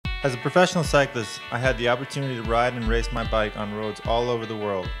As a professional cyclist, I had the opportunity to ride and race my bike on roads all over the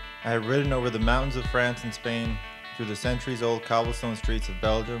world. I have ridden over the mountains of France and Spain, through the centuries-old cobblestone streets of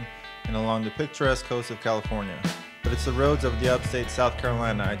Belgium, and along the picturesque coast of California. But it's the roads of the upstate South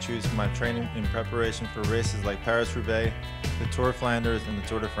Carolina I choose for my training in preparation for races like Paris-Roubaix, the Tour of Flanders, and the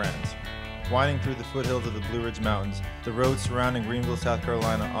Tour de France. Winding through the foothills of the Blue Ridge Mountains, the roads surrounding Greenville, South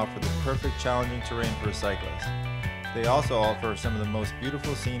Carolina offer the perfect challenging terrain for a cyclist. They also offer some of the most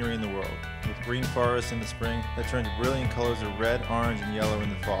beautiful scenery in the world, with green forests in the spring that turns brilliant colors of red, orange, and yellow in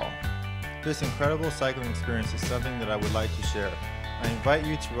the fall. This incredible cycling experience is something that I would like to share. I invite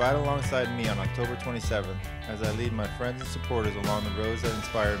you to ride alongside me on October 27th as I lead my friends and supporters along the roads that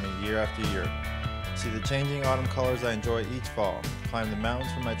inspire me year after year. See the changing autumn colors I enjoy each fall, climb the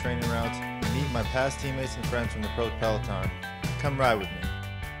mountains from my training routes, and meet my past teammates and friends from the Pro Peloton. Come ride with me.